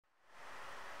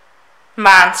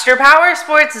Monster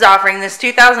Powersports is offering this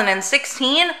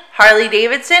 2016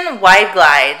 Harley-Davidson Wide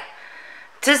Glide.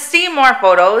 To see more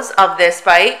photos of this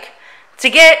bike,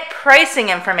 to get pricing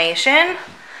information,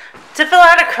 to fill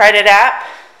out a credit app,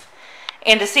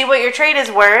 and to see what your trade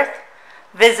is worth,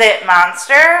 visit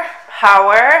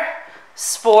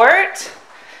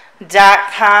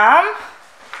monsterpowersport.com.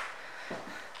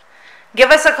 Give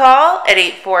us a call at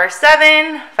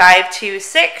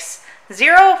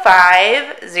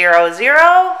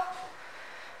 847-526-0500,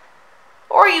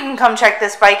 or you can come check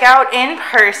this bike out in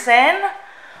person.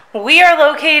 We are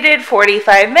located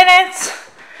 45 minutes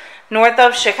north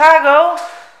of Chicago,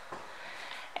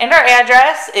 and our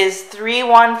address is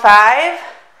 315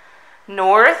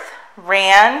 North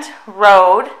Rand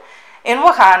Road in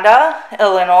Wauconda,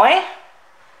 Illinois.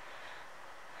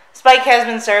 This bike has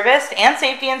been serviced and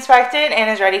safety inspected and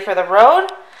is ready for the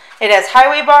road. It has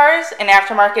highway bars, an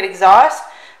aftermarket exhaust,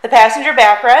 the passenger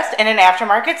backrest, and an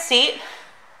aftermarket seat.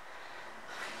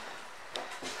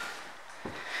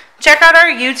 Check out our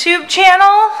YouTube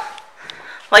channel,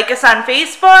 like us on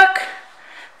Facebook,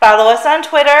 follow us on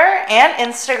Twitter and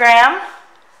Instagram.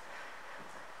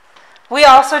 We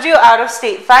also do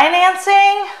out-of-state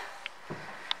financing,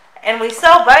 and we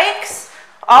sell bikes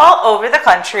all over the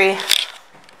country.